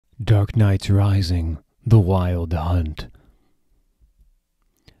Dark Nights Rising, The Wild Hunt.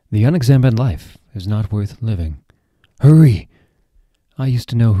 The unexamined life is not worth living. Hurry! I used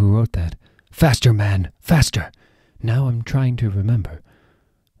to know who wrote that. Faster, man, faster! Now I'm trying to remember.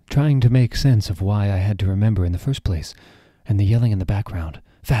 Trying to make sense of why I had to remember in the first place. And the yelling in the background.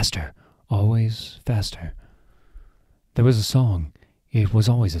 Faster, always faster. There was a song. It was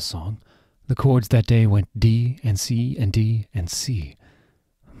always a song. The chords that day went D and C and D and C.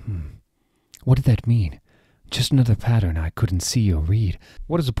 What did that mean? Just another pattern I couldn't see or read.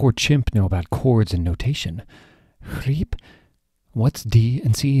 What does a poor chimp know about chords and notation? Hreep? What's D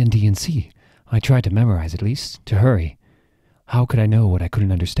and C and D and C? I tried to memorize at least, to hurry. How could I know what I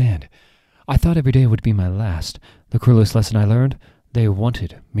couldn't understand? I thought every day would be my last. The cruelest lesson I learned? They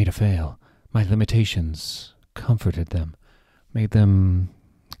wanted me to fail. My limitations comforted them, made them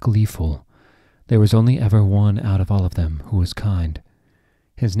gleeful. There was only ever one out of all of them who was kind.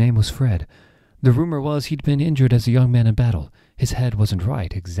 His name was Fred. The rumor was he'd been injured as a young man in battle. His head wasn't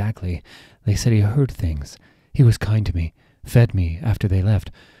right, exactly. They said he heard things. He was kind to me, fed me after they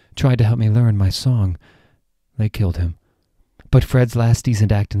left, tried to help me learn my song. They killed him. But Fred's last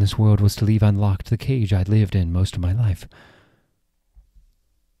decent act in this world was to leave unlocked the cage I'd lived in most of my life.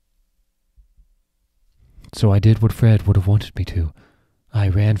 So I did what Fred would have wanted me to. I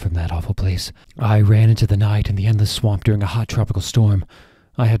ran from that awful place. I ran into the night and the endless swamp during a hot tropical storm.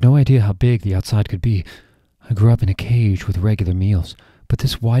 I had no idea how big the outside could be. I grew up in a cage with regular meals, but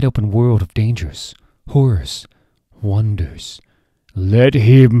this wide-open world of dangers, horrors, wonders. Let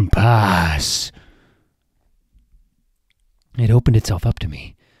him pass! It opened itself up to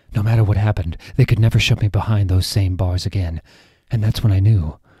me. No matter what happened, they could never shut me behind those same bars again. And that's when I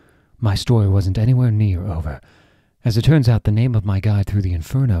knew. My story wasn't anywhere near over. As it turns out, the name of my guide through the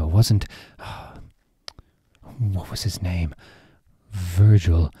inferno wasn't... what was his name?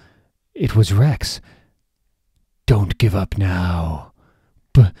 Virgil. It was Rex. Don't give up now.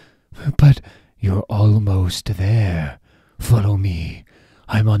 But you're almost there. Follow me.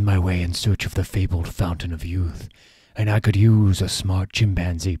 I'm on my way in search of the fabled fountain of youth, and I could use a smart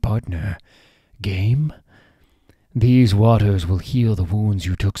chimpanzee partner. Game? These waters will heal the wounds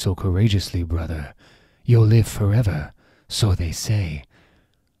you took so courageously, brother. You'll live forever, so they say.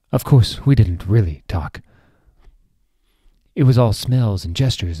 Of course, we didn't really talk. It was all smells and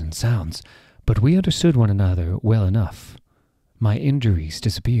gestures and sounds, but we understood one another well enough. My injuries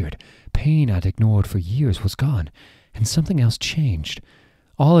disappeared. Pain I'd ignored for years was gone, and something else changed.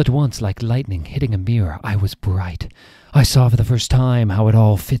 All at once, like lightning hitting a mirror, I was bright. I saw for the first time how it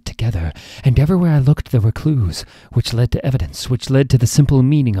all fit together, and everywhere I looked there were clues, which led to evidence, which led to the simple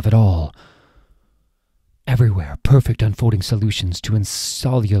meaning of it all. Everywhere, perfect unfolding solutions to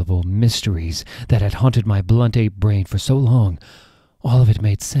insoluble mysteries that had haunted my blunt ape brain for so long. All of it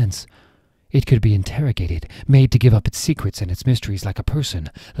made sense. It could be interrogated, made to give up its secrets and its mysteries like a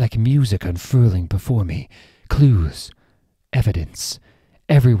person, like music unfurling before me. Clues, evidence,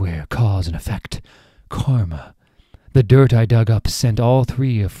 everywhere cause and effect, karma. The dirt I dug up sent all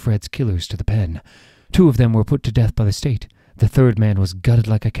three of Fred's killers to the pen. 2 of them were put to death by the state. The 3rd man was gutted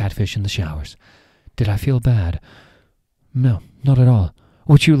like a catfish in the showers. Did I feel bad? No, not at all.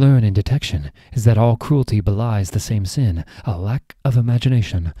 What you learn in detection is that all cruelty belies the same sin, a lack of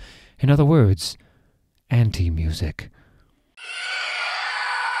imagination. In other words, anti-music.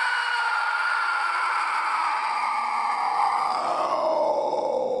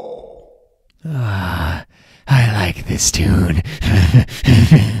 I like this tune.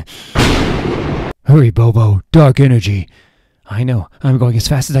 Hurry, Bobo. Dark energy. I know. I'm going as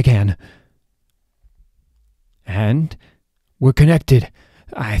fast as I can. And we're connected.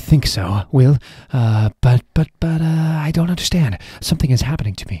 I think so, Will. But I don't understand. Something is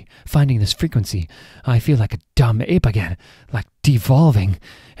happening to me. Finding this frequency, I feel like a dumb ape again, like devolving.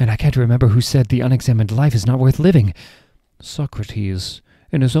 And I can't remember who said the unexamined life is not worth living. Socrates,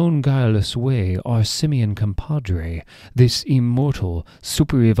 in his own guileless way, our simian compadre, this immortal,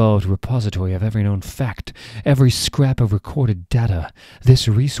 super-evolved repository of every known fact, every scrap of recorded data, this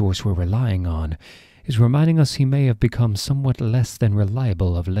resource we're relying on, is reminding us he may have become somewhat less than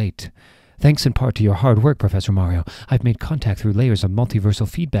reliable of late. Thanks in part to your hard work, Professor Mario, I've made contact through layers of multiversal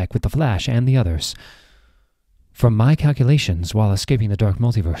feedback with the Flash and the others. From my calculations, while escaping the dark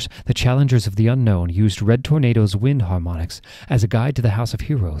multiverse, the challengers of the unknown used Red Tornado's wind harmonics as a guide to the House of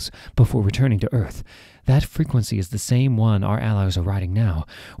Heroes before returning to Earth. That frequency is the same one our allies are riding now.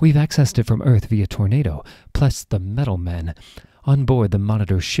 We've accessed it from Earth via Tornado, plus the Metal Men. On board the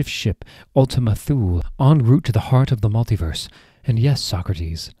Monitor shift ship Ultima Thule, en route to the heart of the multiverse. And yes,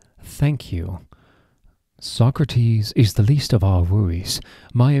 Socrates, thank you. Socrates is the least of our worries.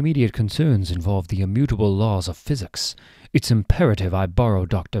 My immediate concerns involve the immutable laws of physics. It's imperative I borrow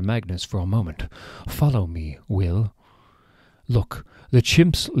Dr. Magnus for a moment. Follow me, Will. Look, the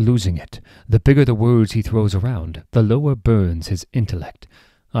chimp's losing it. The bigger the words he throws around, the lower burns his intellect.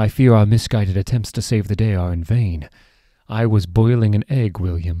 I fear our misguided attempts to save the day are in vain. I was boiling an egg,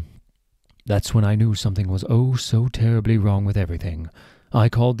 William. That's when I knew something was oh so terribly wrong with everything. I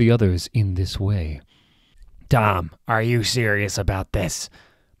called the others in this way. Tom, are you serious about this?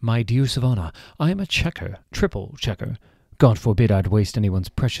 My dear Savannah, I am a checker, triple checker. God forbid I'd waste anyone's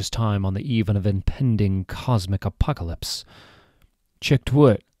precious time on the eve of an impending cosmic apocalypse. Checked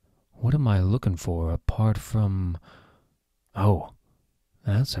what? What am I looking for apart from... Oh,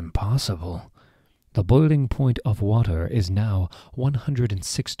 that's impossible. The boiling point of water is now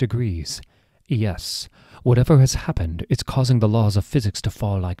 106 degrees. Yes, whatever has happened, it's causing the laws of physics to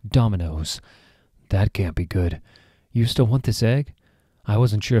fall like dominoes. That can't be good. You still want this egg? I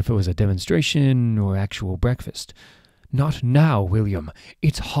wasn't sure if it was a demonstration or actual breakfast. Not now, William.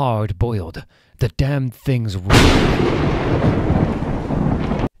 It's hard-boiled. The damn thing's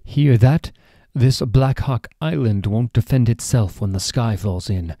Hear that? This Black Hawk Island won't defend itself when the sky falls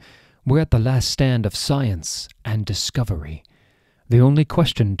in. We're at the last stand of science and discovery. The only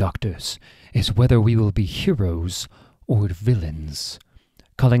question, doctors, is whether we will be heroes or villains.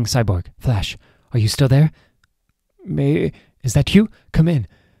 Calling Cyborg. Flash, are you still there? Is that you? Come in.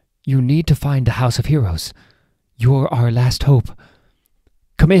 You need to find the House of Heroes. You're our last hope.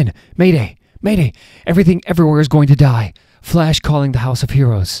 Come in. Mayday. Mayday. Everything everywhere is going to die. Flash calling the House of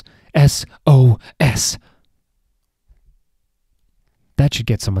Heroes. SOS. That should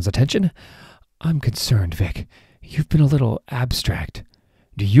get someone's attention. I'm concerned, Vic. You've been a little abstract.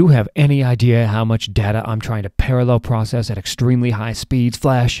 Do you have any idea how much data I'm trying to parallel process at extremely high speeds,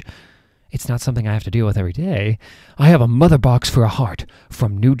 Flash? It's not something I have to deal with every day. I have a mother box for a heart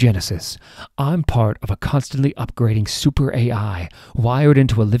from New Genesis. I'm part of a constantly upgrading super AI, wired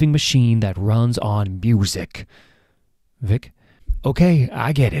into a living machine that runs on music. Vic? Okay,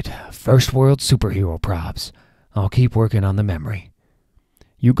 I get it. First world superhero props. I'll keep working on the memory.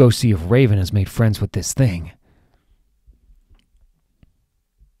 You go see if Raven has made friends with this thing.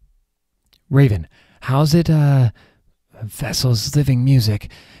 Raven, how's it, Vessel's living music,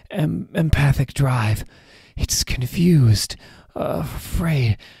 empathic drive. It's confused,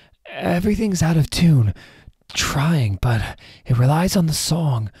 afraid. Everything's out of tune. Trying, but it relies on the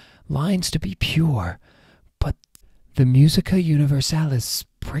song, lines to be pure. But the musica universalis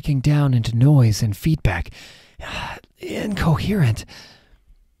breaking down into noise and feedback. Incoherent.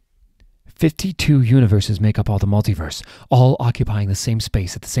 52 universes make up all the multiverse, all occupying the same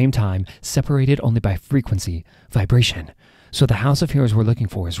space at the same time, separated only by frequency, vibration. So the House of Heroes we're looking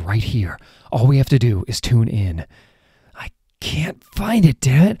for is right here. All we have to do is tune in. I can't find it,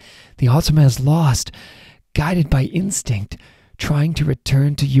 damn it. The Ultima is lost, guided by instinct, trying to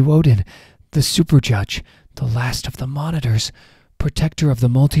return to Uodin, the super judge, the last of the monitors, protector of the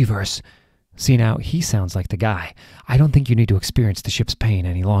multiverse. See now, he sounds like the guy. I don't think you need to experience the ship's pain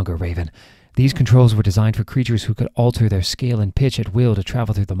any longer, Raven. These controls were designed for creatures who could alter their scale and pitch at will to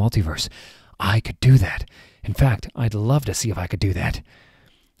travel through the multiverse. I could do that. In fact, I'd love to see if I could do that.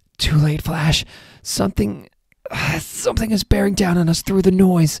 Too late, Flash. Something is bearing down on us through the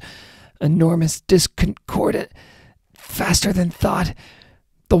noise. Enormous, discordant, faster than thought.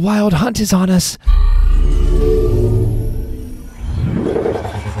 The wild hunt is on us.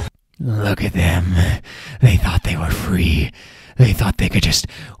 Look at them. They thought they were free. They thought they could just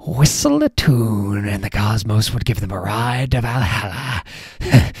whistle a tune and the cosmos would give them a ride to Valhalla.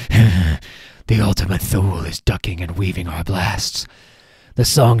 The ultimate Thule is ducking and weaving our blasts. The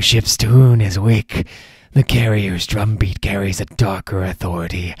song ship's tune is weak. The carrier's drumbeat carries a darker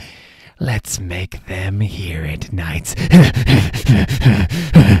authority. Let's make them hear it, knights.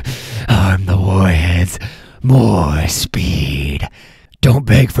 Arm the warheads. More speed. Don't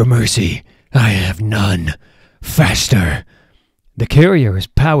beg for mercy. I have none. Faster. The carrier is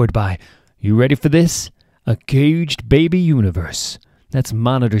powered by, you ready for this? A caged baby universe. That's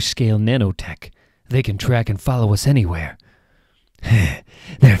monitor-scale nanotech. They can track and follow us anywhere.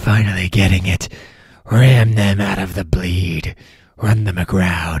 They're finally getting it. Ram them out of the bleed. Run them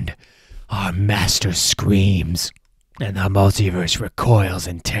aground. Our master screams, and the multiverse recoils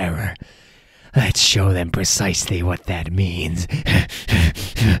in terror. Let's show them precisely what that means.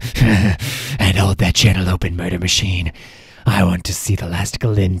 And hold that channel open, murder machine. I want to see the last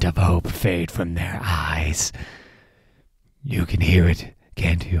glint of hope fade from their eyes. You can hear it,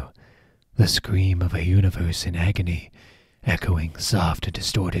 can't you? The scream of a universe in agony, echoing soft and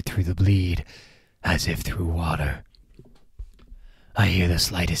distorted through the bleed. as if through water. I hear the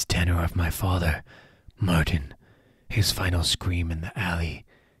slightest tenor of my father, Martin, his final scream in the alley.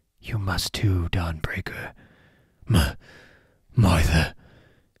 You must too, Dawnbreaker. Martha.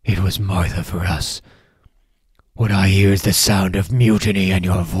 It was Martha for us. What I hear is the sound of mutiny in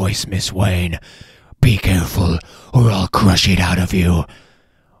your voice, Miss Wayne. Be careful, or I'll crush it out of you.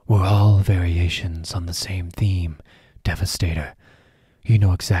 We're all variations on the same theme, Devastator. You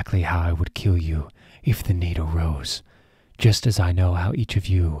know exactly how I would kill you if the need arose, just as I know how each of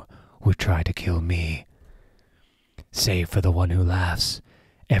you would try to kill me. Save for the one who laughs,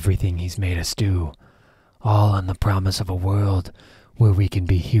 everything he's made us do, all on the promise of a world where we can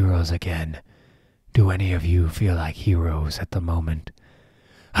be heroes again. Do any of you feel like heroes at the moment?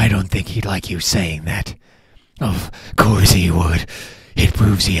 I don't think he'd like you saying that. Of course he would. It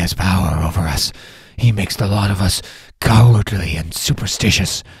proves he has power over us. He makes the lot of us cowardly and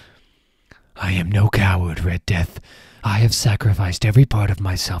superstitious. I am no coward, Red Death. I have sacrificed every part of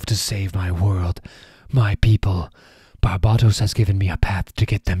myself to save my world, my people. Barbatos has given me a path to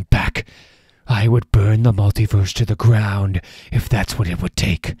get them back. I would burn the multiverse to the ground if that's what it would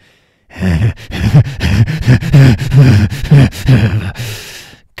take.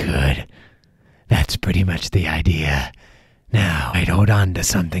 Good. That's pretty much the idea. Now, I'd hold on to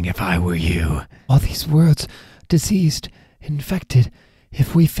something if I were you. All these worlds, diseased, infected.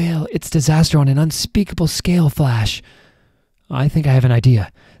 If we fail, it's disaster on an unspeakable scale, Flash. I think I have an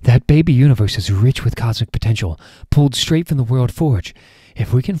idea. That baby universe is rich with cosmic potential, pulled straight from the World Forge.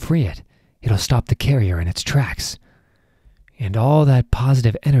 If we can free it, it'll stop the carrier in its tracks. And all that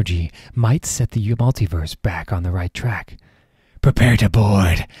positive energy might set the multiverse back on the right track. Prepare to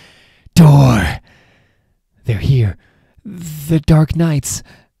board. Door! They're here. The Dark Knights.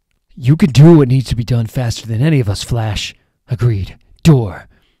 You can do what needs to be done faster than any of us, Flash. Agreed. Door.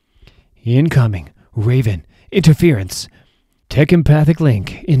 Incoming. Raven. Interference. Tech empathic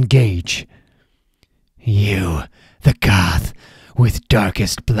link. Engage. You, the Goth. With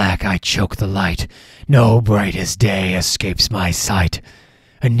darkest black I choke the light. No brightest day escapes my sight.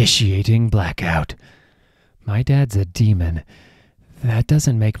 Initiating blackout. My dad's a demon. That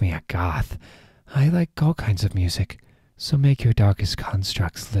doesn't make me a goth. I like all kinds of music. So make your darkest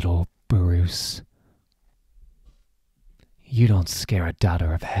constructs, little Bruce. You don't scare a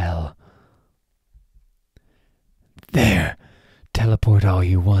daughter of hell. There. Teleport all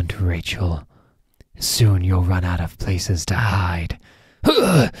you want, Rachel. Soon you'll run out of places to hide.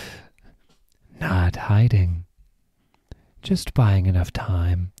 Not hiding. Just buying enough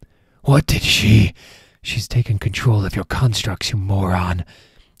time. What did she? She's taken control of your constructs, you moron.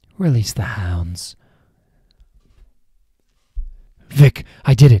 Release the hounds. Vic,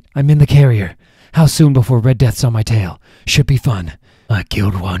 I did it. I'm in the carrier. How soon before Red Death's on my tail? Should be fun. I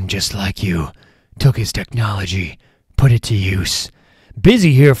killed one just like you. Took his technology. Put it to use.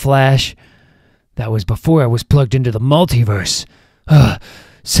 Busy here, Flash. That was before I was plugged into the multiverse.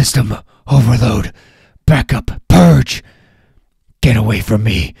 System overload. Backup. Purge. Get away from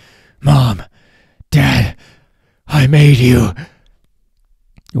me. Mom. Dad. I made you.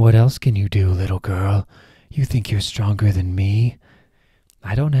 What else can you do, little girl? You think you're stronger than me?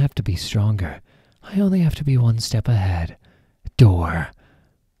 I don't have to be stronger. I only have to be one step ahead. Door.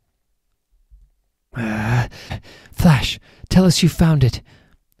 Flash, tell us you found it.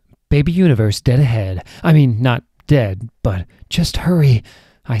 Baby Universe dead ahead. I mean, not dead, but just hurry.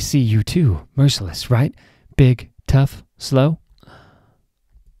 I see you too. Merciless, right? Big, tough, slow.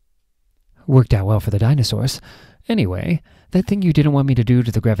 Worked out well for the dinosaurs. Anyway, that thing you didn't want me to do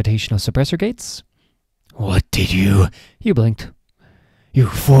to the gravitational suppressor gates? What did you? You blinked. You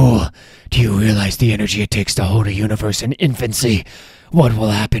fool! Do you realize the energy it takes to hold a universe in infancy? What will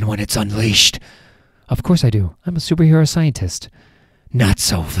happen when it's unleashed? Of course I do. I'm a superhero scientist. Not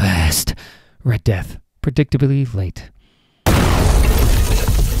so fast. Red Death. Predictably late.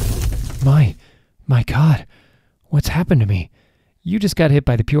 My God. What's happened to me? You just got hit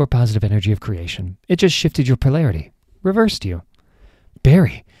by the pure positive energy of creation. It just shifted your polarity. Reversed you.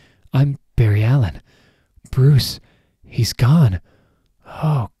 Barry. I'm Barry Allen. Bruce. He's gone.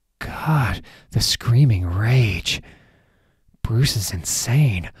 Oh, God. The screaming rage. Bruce is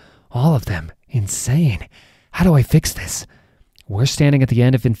insane. All of them. Insane. How do I fix this? We're standing at the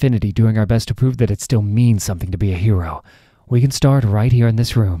end of infinity doing our best to prove that it still means something to be a hero. We can start right here in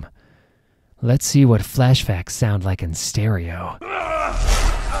this room. Let's see what flashbacks sound like in stereo.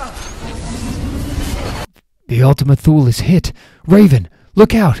 The Ultima Thule is hit. Raven,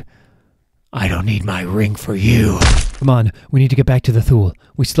 look out! I don't need my ring for you. Come on, we need to get back to the Thule.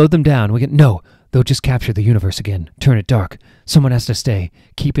 We slowed them down. No, They'll just capture the universe again, turn it dark. Someone has to stay,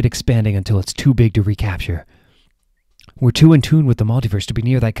 keep it expanding until it's too big to recapture. We're too in tune with the multiverse to be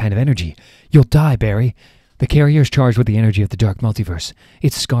near that kind of energy. You'll die, Barry. The carrier is charged with the energy of the dark multiverse.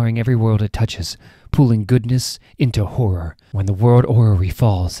 It's scarring every world it touches, pulling goodness into horror. When the world orrery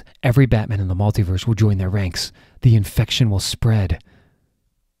falls, every Batman in the multiverse will join their ranks. The infection will spread.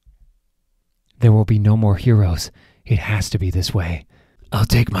 There will be no more heroes. It has to be this way. I'll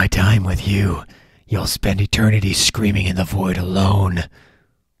take my time with you. You'll spend eternity screaming in the void alone.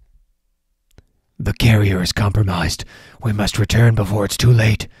 The carrier is compromised. We must return before it's too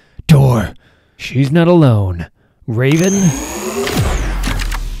late. Door. She's not alone. Raven.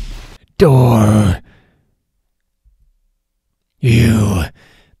 Door. You.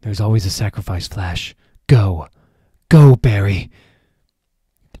 There's always a sacrifice, Flash. Go. Go, Barry.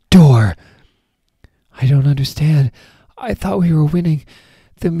 Door. I don't understand. I thought we were winning.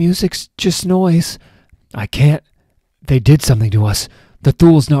 The music's just noise. I can't. They did something to us. The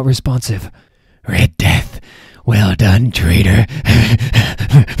Thul's not responsive. Red Death. Well done, traitor.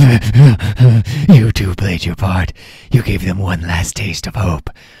 You two played your part. You gave them one last taste of hope.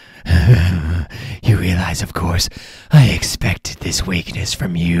 You realize, of course, I expected this weakness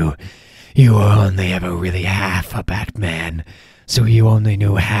from you. You were only ever really half a Batman, so you only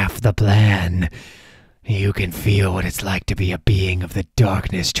knew half the plan. You can feel what it's like to be a being of the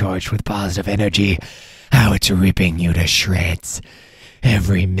darkness charged with positive energy, how it's ripping you to shreds.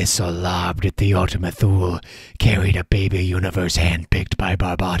 Every missile lobbed at the Ultima Thule carried a baby universe handpicked by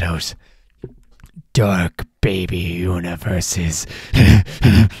Barbados. Dark baby universes.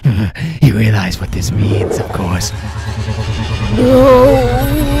 You realize what this means, of course.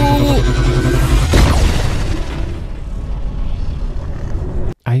 No!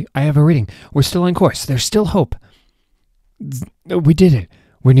 I have a reading. We're still on course. There's still hope. We did it.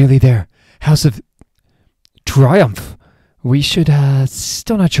 We're nearly there. House of Triumph. We should,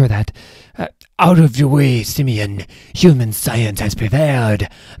 still not sure that. Out of your way, Simeon. Human science has prevailed.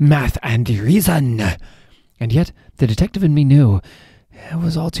 Math and reason. And yet, the detective in me knew. It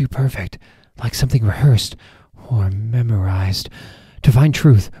was all too perfect. Like something rehearsed or memorized. To find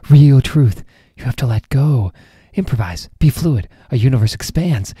truth, real truth, you have to let go. Improvise, be fluid. A universe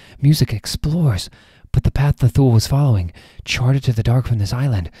expands, music explores. But the path the Thule was following, charted to the dark from this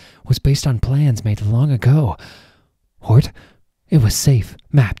island, was based on plans made long ago. Hort? It was safe,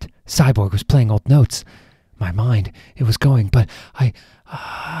 mapped. Cyborg was playing old notes. My mind, it was going, but I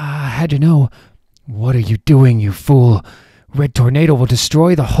had to know. What are you doing, you fool? Red Tornado will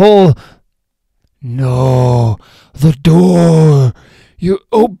destroy the whole... No, the door. You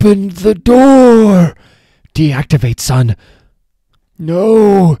opened the door. Deactivate, son.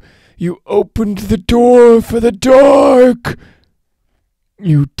 No, you opened the door for the dark.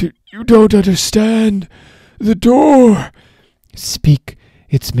 You don't understand. The door. Speak.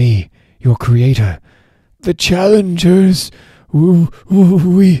 It's me, your creator. The challengers. We're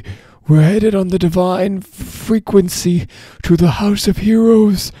headed on the divine frequency to the House of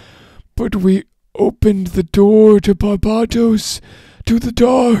Heroes. But we opened the door to Barbados, to the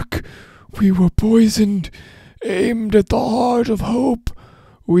dark. We were poisoned, aimed at the heart of hope.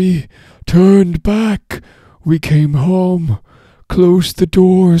 We turned back. We came home, closed the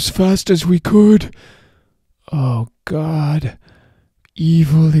door as fast as we could. Oh, God.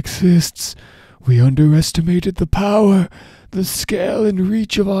 Evil exists. We underestimated the power, the scale and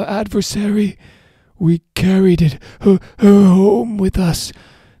reach of our adversary. We carried it, her home with us.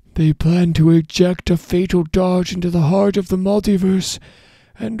 They planned to eject a fatal dart into the heart of the multiverse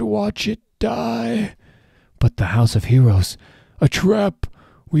and watch it die. But the House of Heroes, a trap.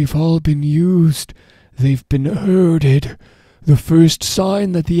 We've all been used. They've been herded. The first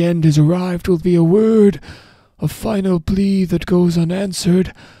sign that the end has arrived will be a word, a final plea that goes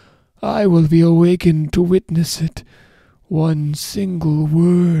unanswered. I will be awakened to witness it. One single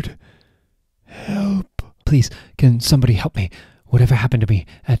word. Help. Please, can somebody help me? Whatever happened to me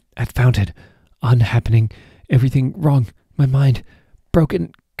at Fountain? Unhappening. Everything wrong. My mind.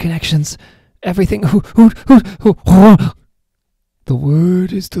 Broken connections. Everything. The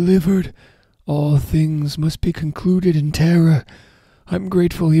word is delivered. All things must be concluded in terror. I'm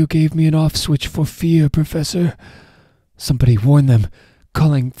grateful you gave me an off switch for fear, Professor. Somebody warn them.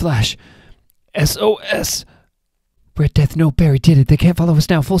 Calling Flash. SOS. Red Death, no, Barry did it. They can't follow us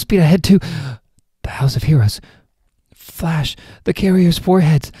now. Full speed ahead to the House of Heroes. Flash, the carrier's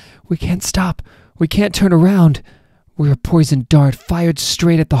warheads. We can't stop. We can't turn around. We're a poisoned dart fired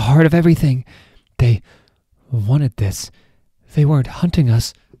straight at the heart of everything. They wanted this. They weren't hunting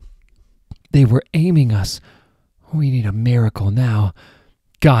us. They were aiming us. We need a miracle now.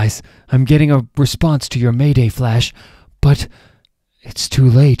 Guys, I'm getting a response to your Mayday flash, but it's too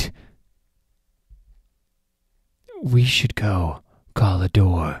late. We should go call a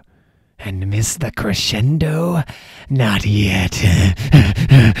door. And miss the crescendo? Not yet.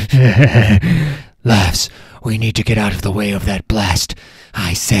 Laughs, we need to get out of the way of that blast.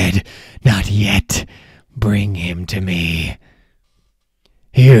 I said, not yet. Bring him to me.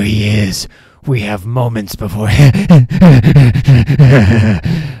 Here he is. We have moments before...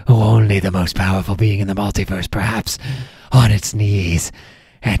 Only the most powerful being in the multiverse, perhaps, on its knees,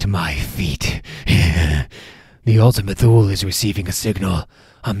 at my feet. The Ultimate Thule is receiving a signal,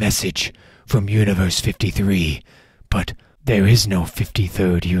 a message from Universe 53, but there is no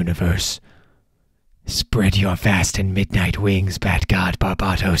 53rd universe. Spread your vast and midnight wings, Bat God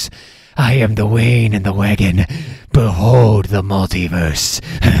Barbatos. I am the Wayne in the wagon. Behold the multiverse.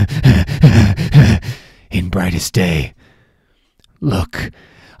 In brightest day. Look.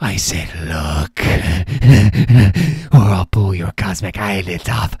 I said look. Or I'll pull your cosmic eyelids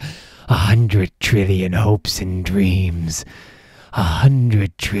off. 100 trillion hopes and dreams.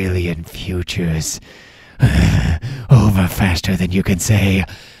 100 trillion futures. Over faster than you can say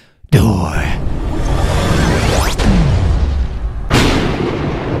door.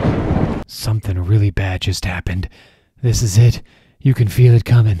 Something really bad just happened. This is it. You can feel it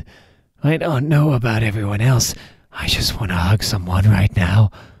coming. I don't know about everyone else. I just want to hug someone right now.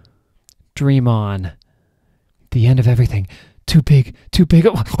 Dream on. The end of everything. Too big. Too big.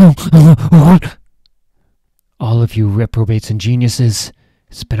 All of you reprobates and geniuses,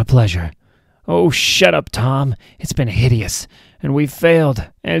 it's been a pleasure. Oh, shut up, Tom. It's been hideous, and we've failed,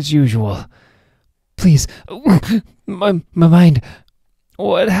 as usual. Please. My mind.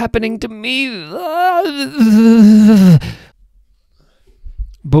 What happening to me?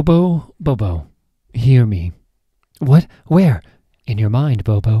 Bobo, hear me. What? Where? In your mind,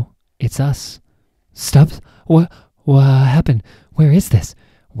 Bobo. It's us. Stubbs? What happened? Where is this?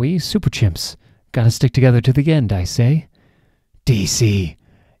 We super chimps. Gotta stick together to the end, I say. DC,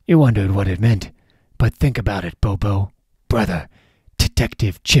 you wondered what it meant. But think about it, Bobo. Brother,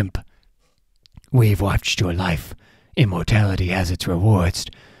 Detective Chimp. We've watched your life. Immortality has its rewards.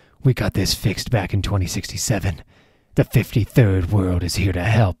 We got this fixed back in 2067. The 53rd world is here to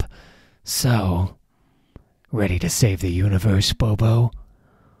help. So, ready to save the universe, Bobo?